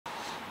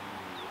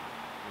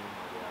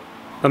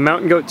A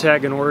mountain goat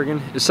tag in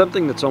Oregon is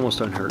something that's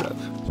almost unheard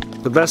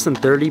of. With less than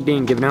 30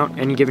 being given out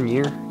any given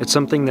year, it's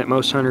something that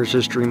most hunters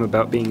just dream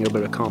about being able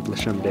to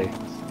accomplish someday,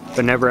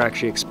 but never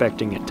actually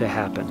expecting it to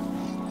happen.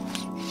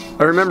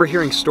 I remember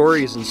hearing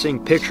stories and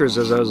seeing pictures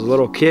as I was a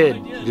little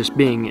kid, just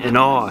being in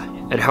awe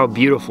at how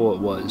beautiful it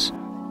was.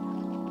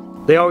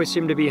 They always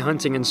seemed to be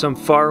hunting in some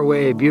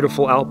faraway,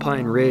 beautiful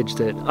alpine ridge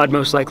that I'd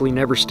most likely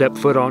never step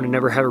foot on and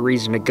never have a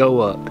reason to go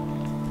up,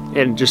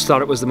 and just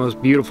thought it was the most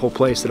beautiful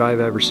place that I've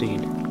ever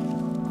seen.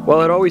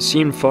 While it always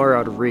seemed far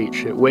out of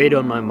reach, it weighed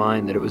on my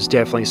mind that it was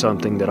definitely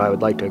something that I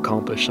would like to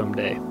accomplish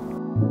someday.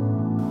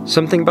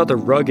 Something about the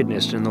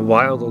ruggedness and the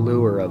wild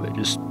allure of it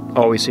just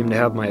always seemed to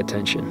have my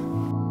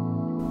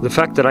attention. The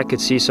fact that I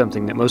could see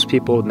something that most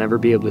people would never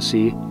be able to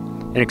see,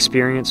 and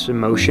experience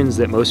emotions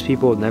that most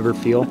people would never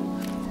feel,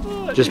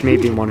 just made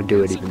me want to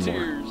do it even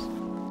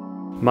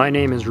more. My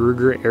name is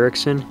Ruger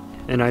Erickson,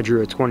 and I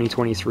drew a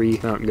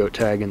 2023 mountain goat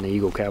tag in the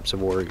Eagle Caps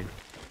of Oregon.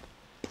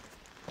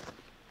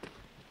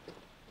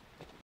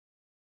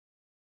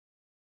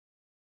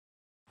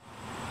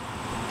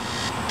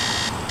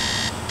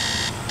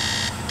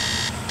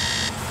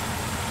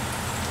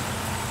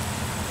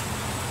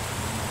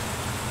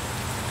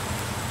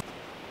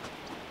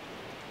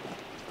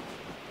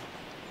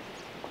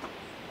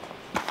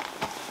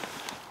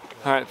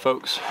 Alright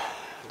folks,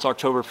 it's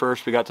October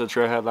 1st. We got to the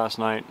trailhead last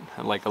night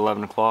at like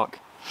 11 o'clock.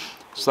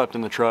 Slept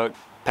in the truck.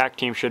 Pack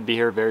team should be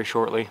here very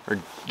shortly. We're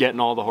getting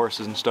all the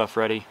horses and stuff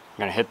ready. I'm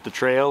gonna hit the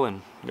trail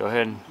and go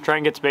ahead and try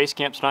and get to base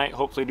camp tonight.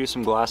 Hopefully do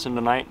some glassing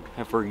tonight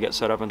if we get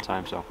set up in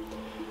time. So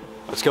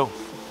let's go.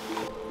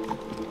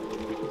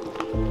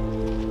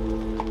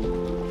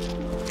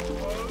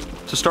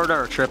 To start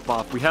our trip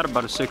off, we had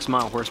about a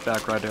 6-mile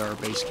horseback ride to our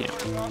base camp.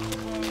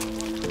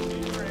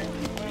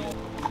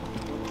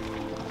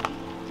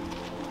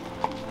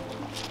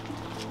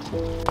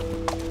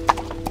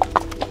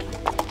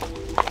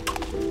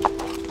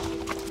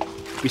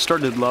 We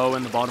started low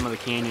in the bottom of the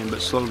canyon, but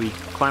slowly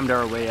climbed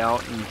our way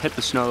out and hit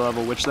the snow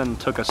level, which then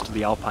took us to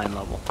the alpine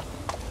level.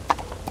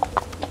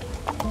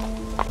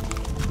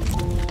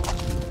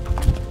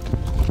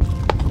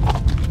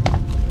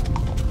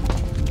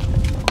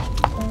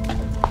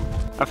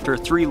 After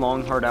 3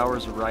 long, hard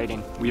hours of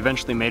riding, we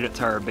eventually made it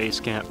to our base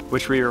camp,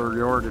 which we were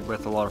rewarded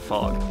with a lot of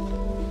fog.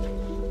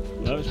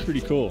 That was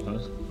pretty cool, huh?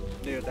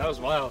 Dude, that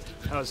was wild.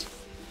 That was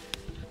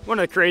one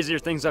of the crazier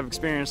things I've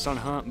experienced on a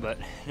hunt, but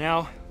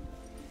now,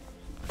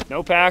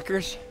 no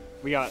packers.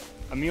 We got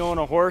a mule and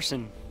a horse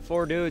and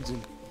 4 dudes,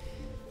 and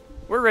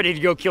we're ready to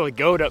go kill a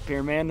goat up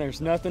here, man. There's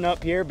nothing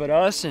up here but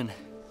us and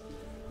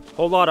a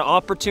whole lot of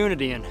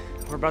opportunity, and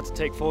we're about to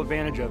take full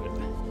advantage of it.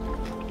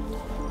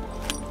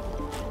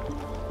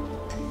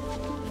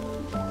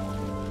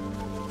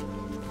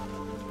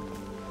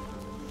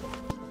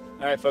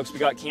 All right, folks, we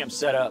got camp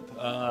set up.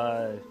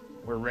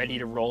 We're ready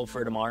to roll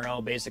for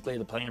tomorrow. Basically,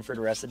 the plan for the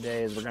rest of the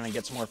day is we're gonna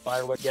get some more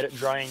firewood, get it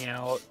drying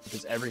out,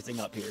 because everything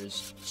up here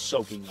is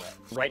soaking wet.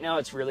 Right now,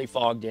 it's really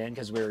fogged in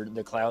because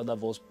the cloud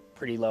level's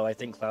pretty low. I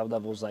think cloud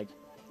level's like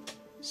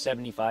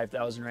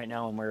 75,000 right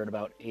now, and we're at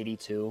about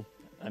 82.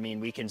 I mean,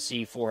 we can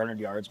see 400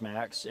 yards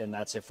max, and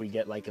that's if we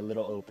get like a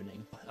little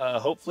opening.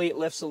 Hopefully, it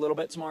lifts a little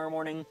bit tomorrow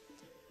morning.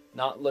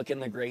 Not looking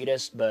the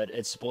greatest, but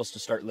it's supposed to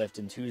start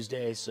lifting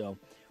Tuesday, so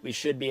we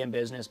should be in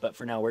business. But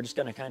for now, we're just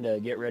gonna kind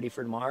of get ready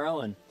for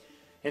tomorrow and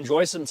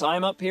enjoy some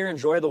time up here,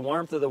 enjoy the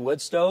warmth of the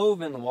wood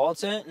stove and the wall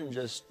tent, and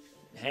just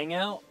hang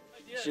out,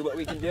 see what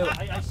we can do.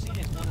 I've seen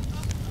it.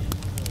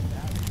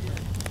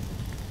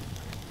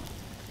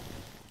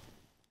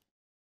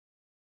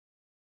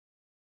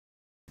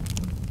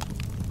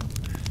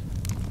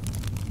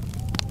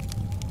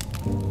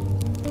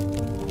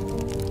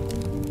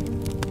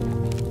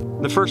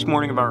 The first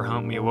morning of our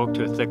hunt, we awoke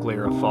to a thick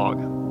layer of fog.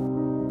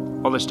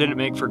 While this didn't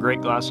make for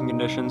great glassing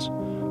conditions,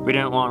 we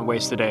didn't want to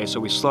waste the day, so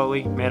we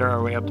slowly made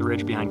our way up the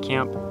ridge behind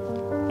camp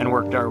and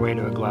worked our way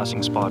to a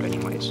glassing spot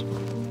anyways.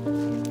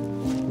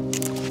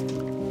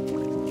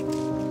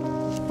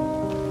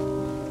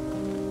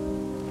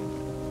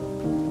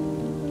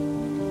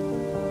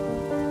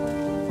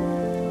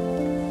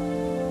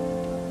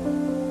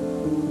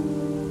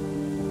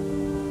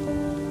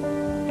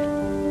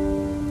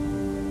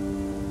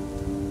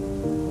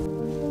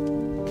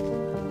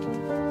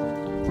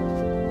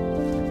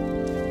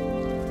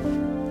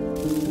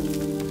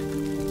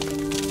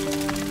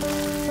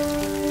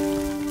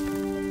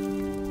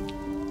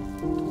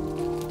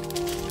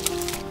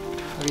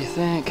 What do you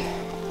think? I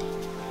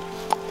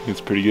think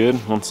it's pretty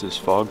good. Once this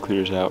fog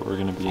clears out, we're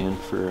gonna be in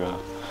for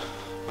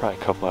probably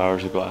a couple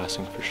hours of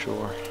glassing for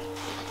sure.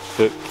 If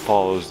it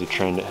follows the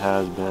trend it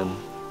has been,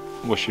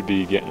 we should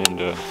be getting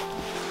into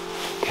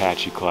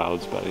patchy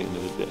clouds by the end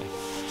of the day.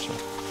 So.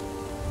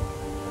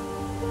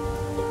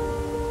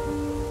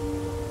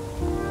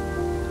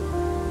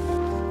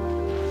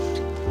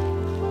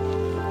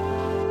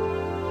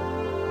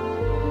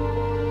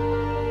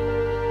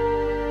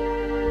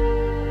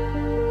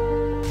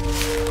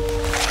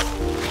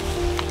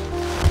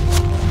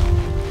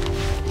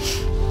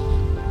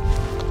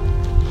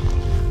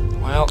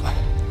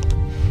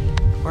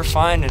 we're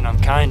finding them,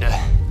 kinda.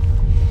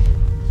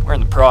 We're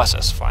in the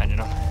process of finding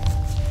them.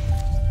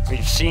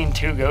 We've seen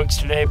 2 goats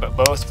today, but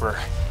both were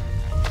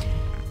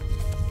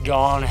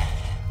gone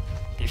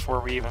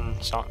before we even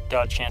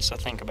got a chance to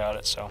think about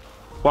it, so.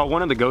 While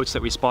one of the goats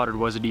that we spotted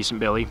was a decent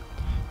billy,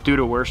 due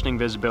to worsening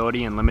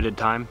visibility and limited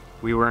time,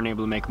 we weren't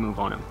able to make a move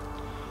on him.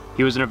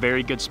 He was in a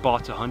very good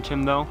spot to hunt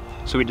him though,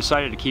 so we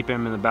decided to keep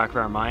him in the back of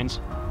our minds,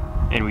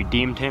 and we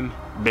deemed him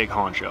Big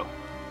Honcho.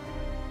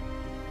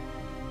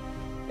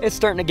 It's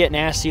starting to get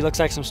nasty. Looks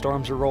like some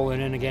storms are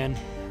rolling in again.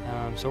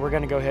 So we're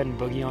gonna go ahead and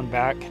boogie on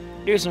back,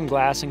 do some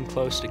glassing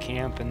close to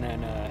camp, and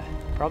then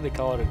probably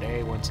call it a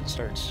day once it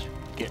starts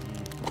getting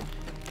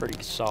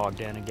pretty sogged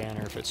in again,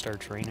 or if it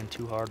starts raining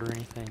too hard or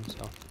anything.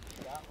 So.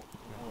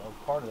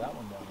 Part of that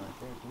one down right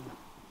there too.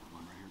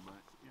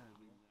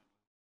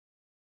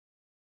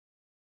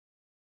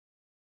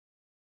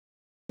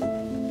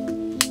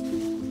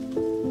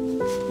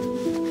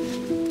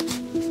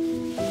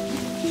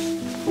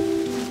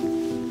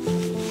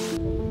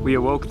 We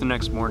awoke the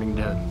next morning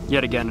to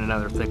yet again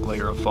another thick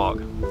layer of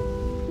fog.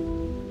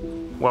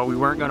 While we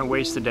weren't going to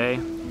waste the day,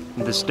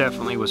 this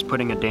definitely was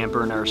putting a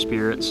damper in our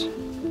spirits,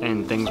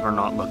 and things were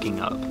not looking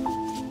up.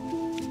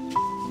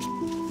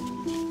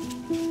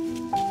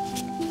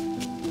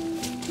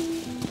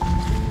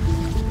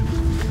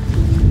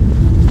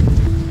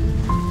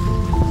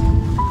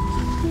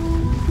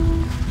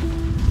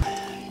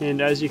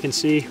 And as you can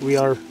see, we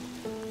are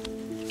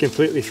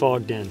completely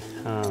fogged in.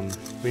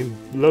 We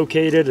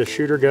located a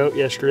shooter goat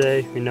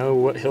yesterday. We know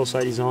what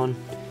hillside he's on.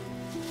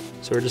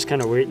 So we're just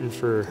kind of waiting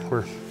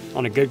we're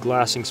on a good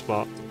glassing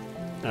spot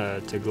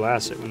to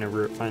glass it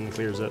whenever it finally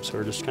clears up. So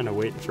we're just kind of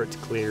waiting for it to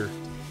clear.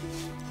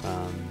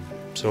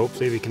 So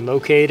hopefully we can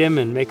locate him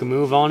and make a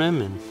move on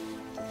him and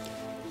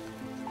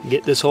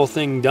get this whole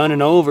thing done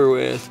and over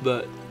with.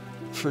 But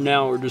for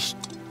now, we're just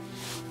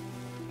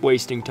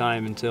wasting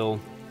time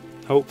until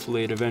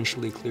hopefully it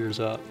eventually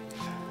clears up.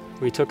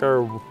 We took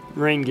our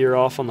rain gear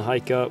off on the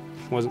hike up.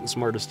 Wasn't the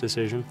smartest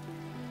decision.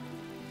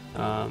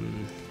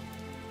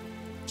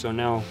 So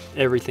now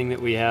everything that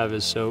we have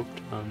is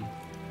soaked.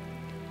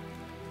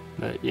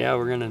 But yeah,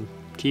 we're gonna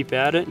keep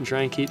at it and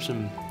try and keep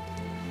some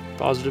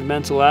positive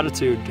mental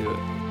attitude to it.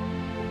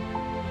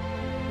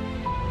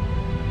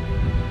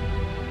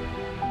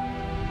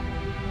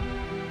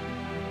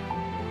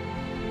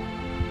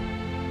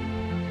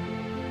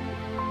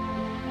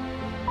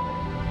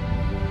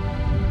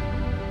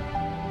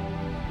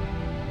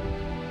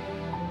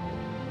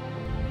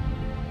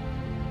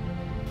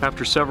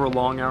 After several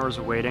long hours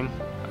of waiting,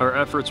 our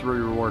efforts were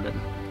rewarded.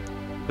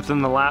 Within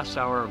the last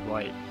hour of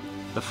light,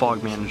 the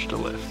fog managed to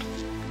lift.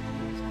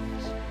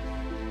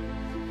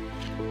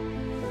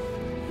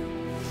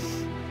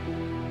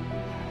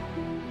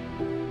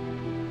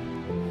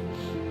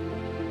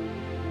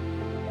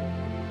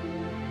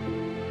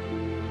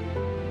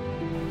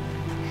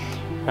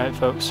 Alright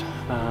folks,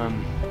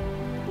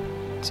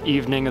 it's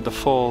evening of the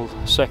full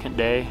second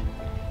day.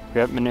 We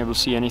haven't been able to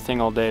see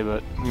anything all day,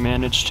 but we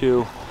managed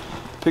to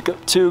pick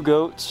up 2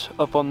 goats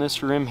up on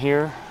this rim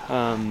here.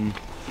 I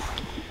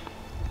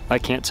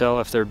can't tell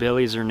if they're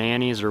billies or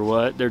nannies or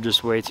what. They're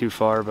just way too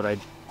far, but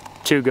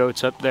 2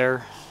 goats up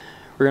there.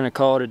 We're gonna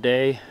call it a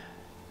day.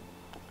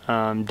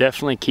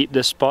 Definitely keep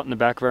this spot in the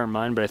back of our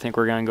mind, but I think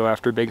we're gonna go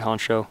after Big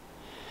Honcho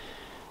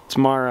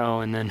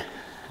tomorrow, and then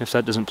if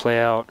that doesn't play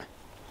out,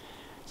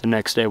 the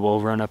next day we'll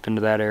run up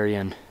into that area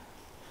and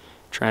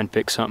try and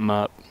pick something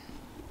up.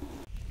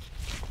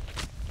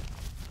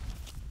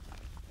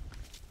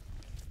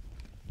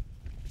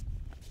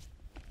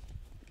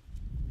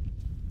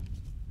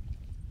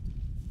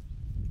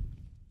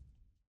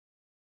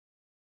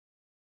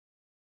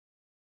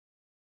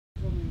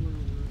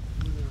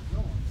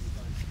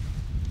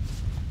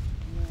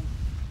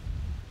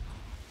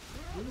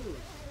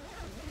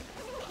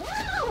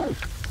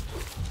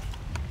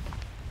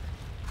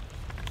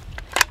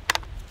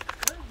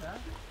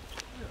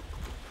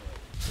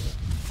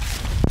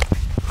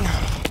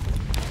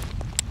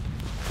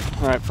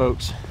 Alright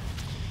folks,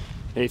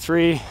 day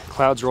 3,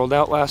 clouds rolled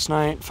out last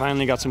night,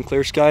 finally got some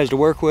clear skies to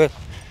work with.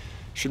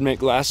 Should make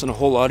glassing a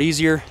whole lot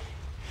easier.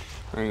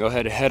 We're gonna go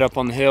ahead and head up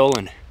on the hill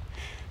and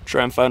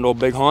try and find old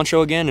Big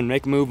Honcho again and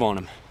make a move on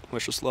him.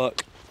 Wish us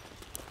luck.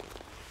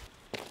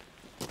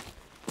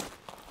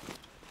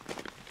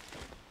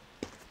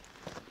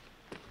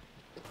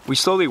 We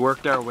slowly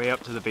worked our way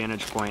up to the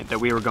vantage point that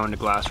we were going to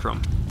glass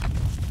from.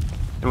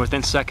 And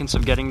within seconds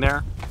of getting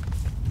there,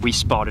 we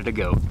spotted a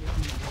goat.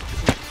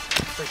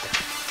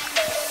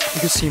 You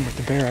can see him with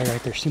the bare eye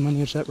right there. See him on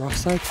the edge of that rock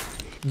slide?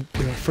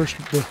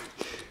 The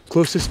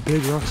closest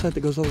big rock slide that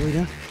goes all the way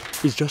down?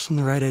 He's just on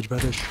the right edge by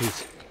those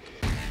trees.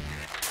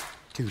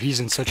 Dude, he's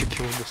in such a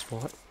killable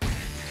spot.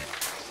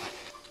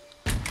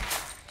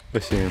 I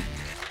see him.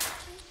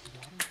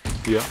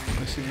 Yeah,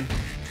 I see him.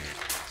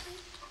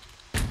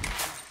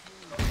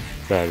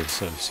 That is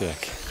so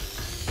sick.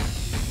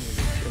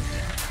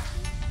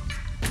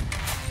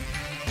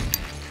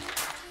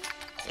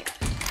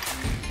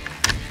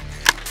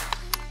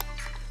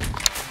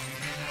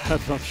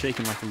 I'm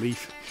shaking like a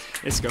leaf.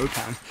 It's go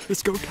time.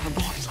 It's go time,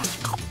 boys.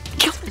 Let's go.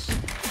 Kill this.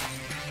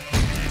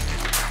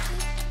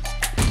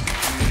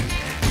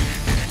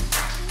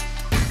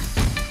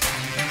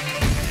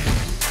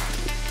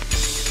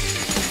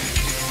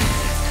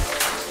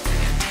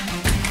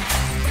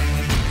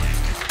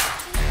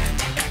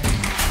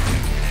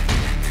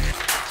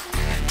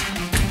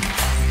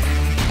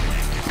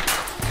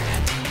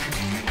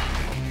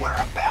 We're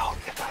about,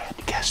 if I had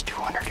to guess,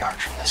 200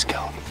 yards from this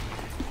goat.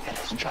 It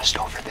is just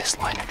over this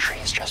line of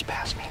trees just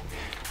past me.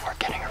 We're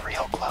getting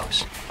real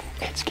close.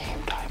 It's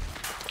game time.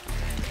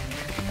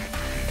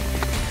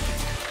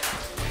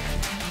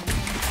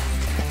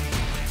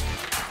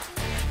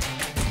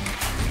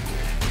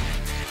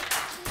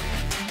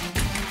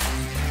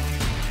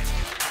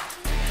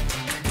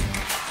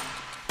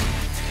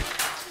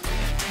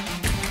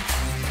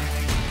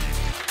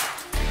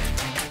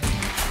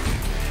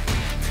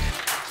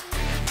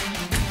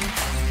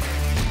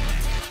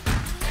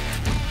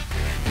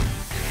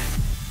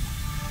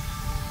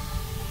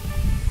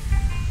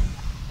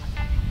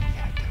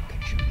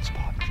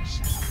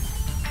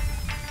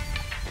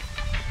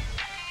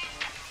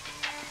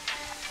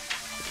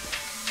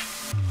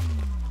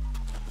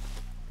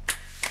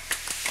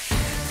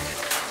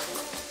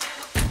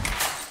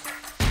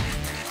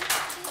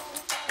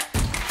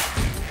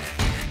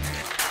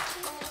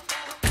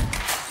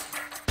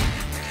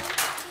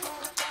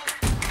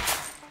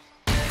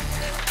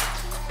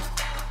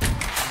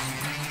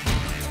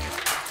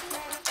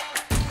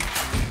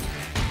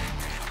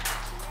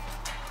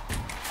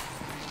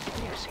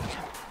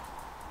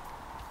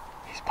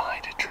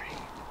 Behind a tree.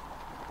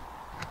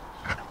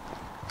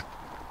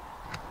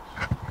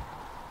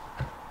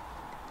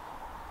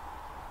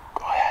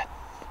 Go ahead.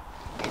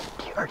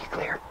 Are you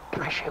clear?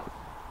 Can I shoot?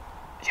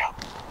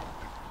 Yep.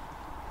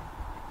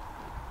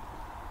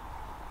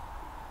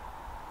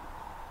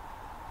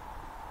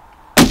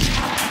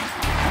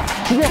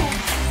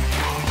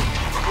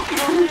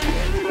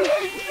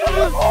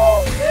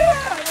 Oh,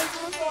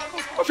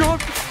 yeah!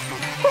 Jump!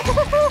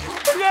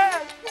 Yeah!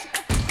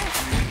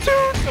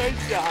 Dude!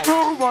 Nice shot.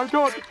 Oh my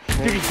god!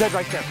 Dude, he's dead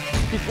right there.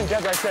 He's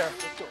dead right there.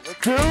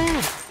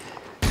 Dude!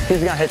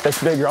 He's gonna hit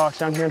this big rock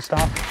down here and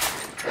stop.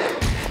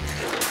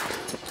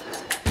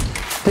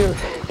 Dude,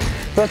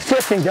 let's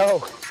frickin'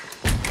 go.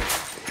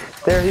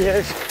 There he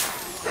is.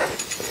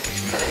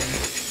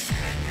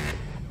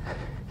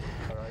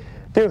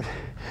 Dude,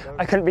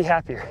 I couldn't be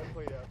happier.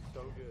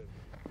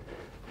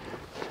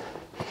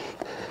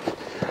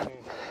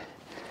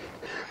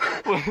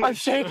 I'm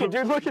shaking,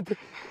 dude. Look at this.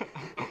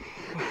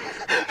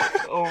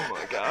 Oh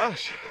my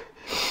gosh.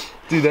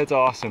 Dude, that's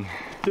awesome.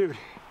 Dude.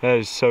 That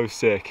is so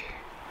sick.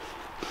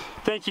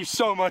 Thank you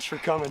so much for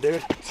coming,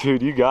 dude.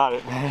 Dude, you got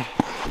it, man.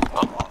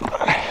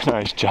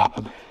 Nice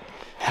job.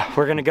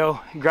 We're gonna go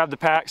grab the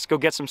packs, go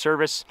get some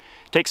service,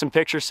 take some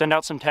pictures, send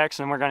out some texts,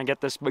 and we're gonna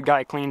get this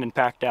guy cleaned and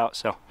packed out.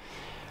 So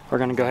we're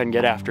gonna go ahead and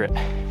get after it.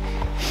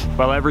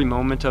 While every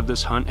moment of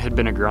this hunt had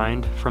been a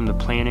grind, from the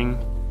planning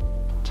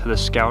to the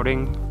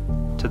scouting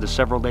to the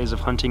several days of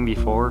hunting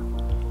before,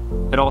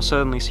 it all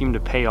suddenly seemed to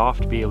pay off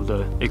to be able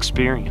to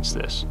experience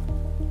this.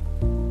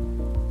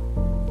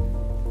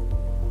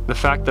 The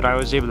fact that I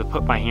was able to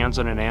put my hands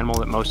on an animal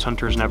that most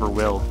hunters never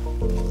will,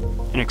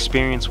 and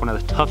experience one of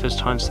the toughest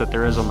hunts that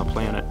there is on the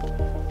planet,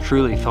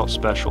 truly felt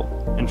special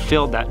and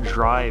filled that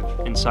drive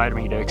inside of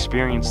me to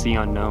experience the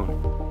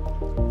unknown.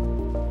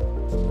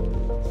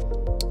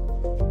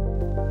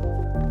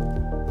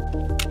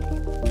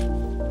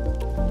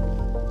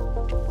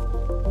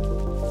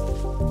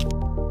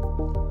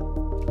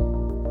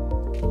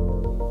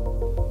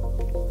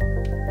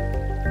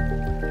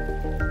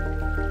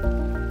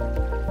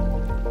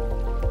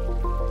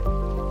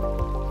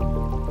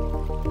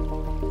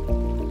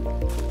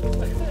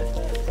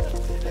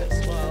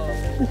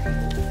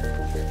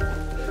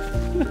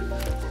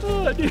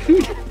 Oh,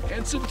 dude.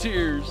 And some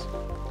tears.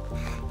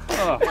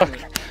 Oh,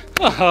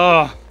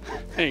 Oh,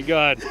 thank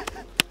God.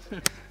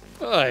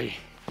 I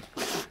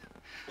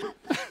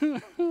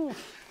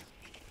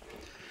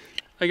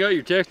got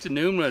your text at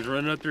noon when I was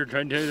running up there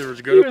trying to tell you there was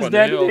a goat up on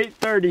the hill. He was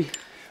dead at 8:30.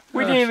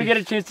 We didn't even get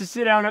a chance to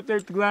sit down up there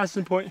at the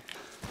glassing point.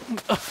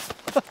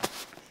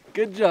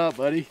 Good job,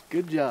 buddy.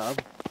 Good job.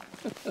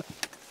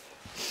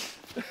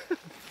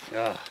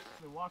 Yeah.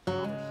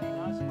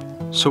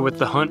 So with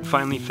the hunt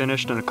finally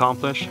finished and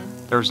accomplished,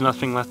 there was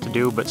nothing left to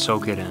do but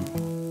soak it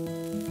in.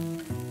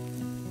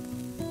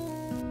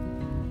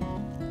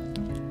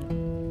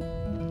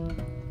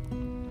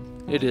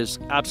 It is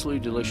absolutely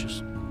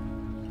delicious.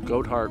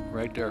 Goat heart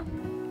right there.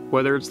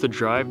 Whether it's the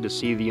drive to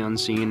see the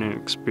unseen and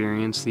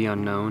experience the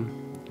unknown,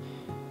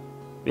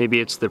 maybe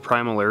it's the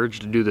primal urge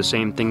to do the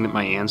same thing that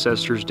my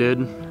ancestors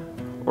did,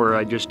 or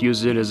I just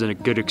use it as a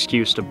good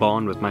excuse to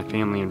bond with my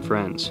family and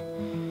friends.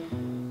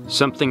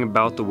 Something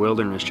about the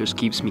wilderness just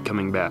keeps me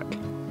coming back.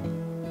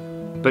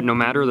 But no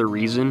matter the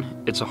reason,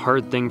 it's a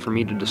hard thing for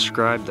me to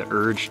describe the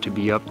urge to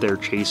be up there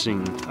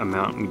chasing a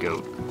mountain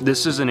goat.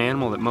 This is an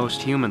animal that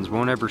most humans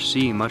won't ever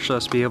see, much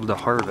less be able to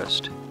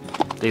harvest.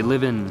 They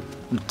live in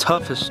the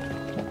toughest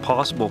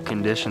impossible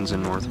conditions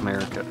in North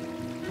America.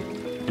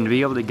 And to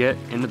be able to get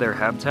into their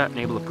habitat and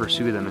able to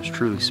pursue them is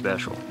truly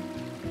special.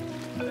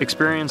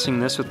 Experiencing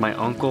this with my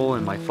uncle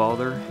and my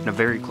father and a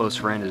very close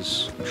friend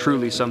is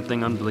truly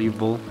something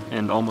unbelievable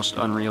and almost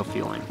unreal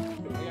feeling.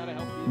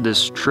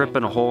 This trip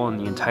and a hole in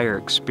the entire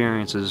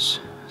experience is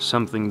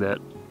something that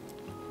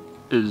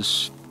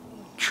is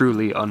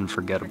truly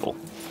unforgettable.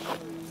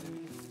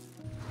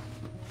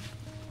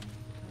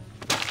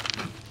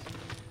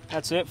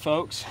 That's it,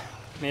 folks.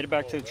 Made it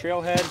back to the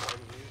trailhead.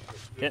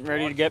 Getting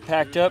ready to get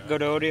packed up, go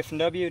to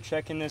ODF&W,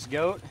 check in this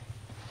goat.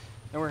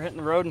 Then we're hitting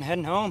the road and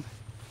heading home.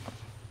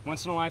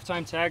 Once in a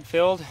lifetime tag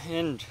filled,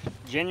 and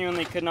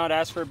genuinely could not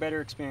ask for a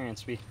better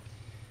experience. We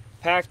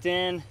packed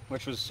in,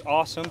 which was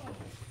awesome.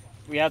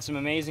 We had some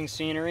amazing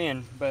scenery,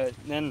 but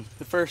then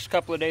the first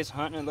couple of days of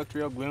hunting, it looked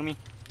real gloomy,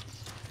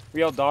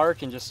 real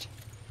dark, and just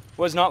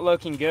was not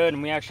looking good.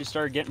 And we actually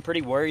started getting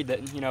pretty worried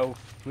that, you know,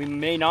 we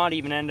may not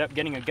even end up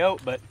getting a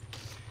goat, but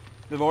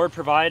the Lord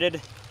provided,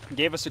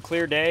 gave us a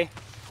clear day,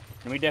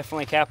 and we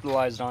definitely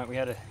capitalized on it. We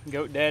had a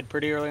goat dead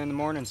pretty early in the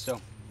morning,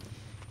 so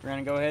we're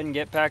gonna go ahead and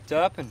get packed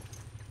up and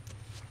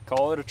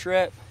call it a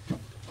trip.